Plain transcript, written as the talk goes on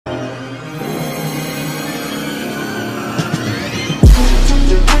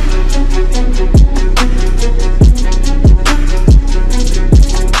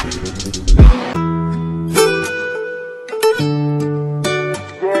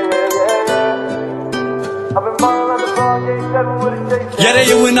Yeah, they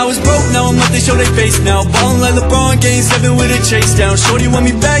when I was broke, now I'm up, they show they face now. Ballin' like LeBron, game 7 with a chase down. Shorty want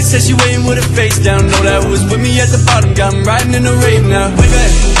me back, said she waiting with her face down. Know that was with me at the bottom, got him riding in the rave now. Way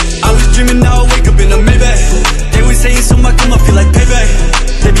back, I was dreaming, now I wake up in a Maybach. They was saying so much, come I feel like payback.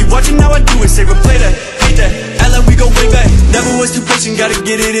 They be watching, now I do it, say replay that, hate that. Act like we go way back. Never was too patient, gotta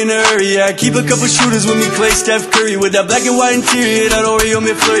get it in a hurry. Yeah, I keep a couple shooters with me, Clay, Steph Curry. With that black and white interior, that Oreo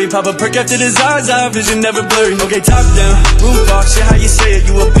McFlurry. Pop a perk after his eyes, eye vision never blurry. Okay, top down, roof off, shit how you say it.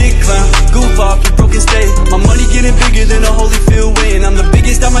 You a big clown, goof off, you broken state. My money getting bigger than a Holyfield weighing. I'm the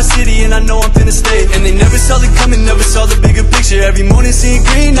biggest out my city and I know I'm finna stay. And they never saw it coming, never saw the bigger picture. Every morning seeing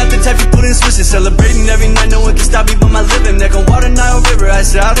green, not the type you put in switches. Celebrating every night, no one can stop me but my living. That gon' water Nile River, I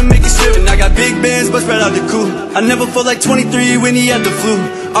said how to make it strip. And I got big bands, but spread out the coupe. I never felt like 23 when he had the flu.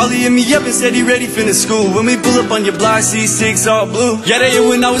 Ollie hit me up and said he ready finish school. When we pull up on your block, C6 all blue. Yeah, they here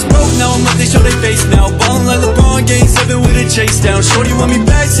when I was broke, now I'm up, they show they face now. Ballin' like LeBron, game 7 with a chase down. Shorty want me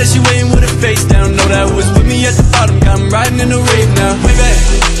back, said she waiting with her face down. Know that was with me at the bottom, got him riding in the rave now. Way back,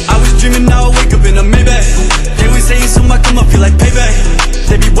 I was dreaming, now I wake up in a Maybach. They was saying so much, come I feel like payback.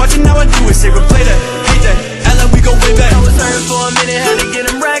 They be watching, now I do it, say replay that, hate that. Act like we go way back. I was hurting for a minute, had to get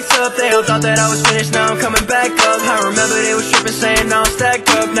them racks up. They all thought that I was finished, now I'm coming back up. I remember they was tripping, saying now I'm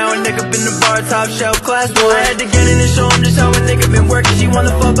stacked up. Now a nigga up in the bar, top shelf, class 1. I had to get in and show him just how a nigga been working. She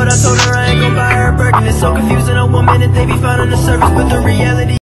wanna fuck, but I told her I ain't gon' buy her a Birkin. It's so confusing, a woman that they be found on the surface, but the reality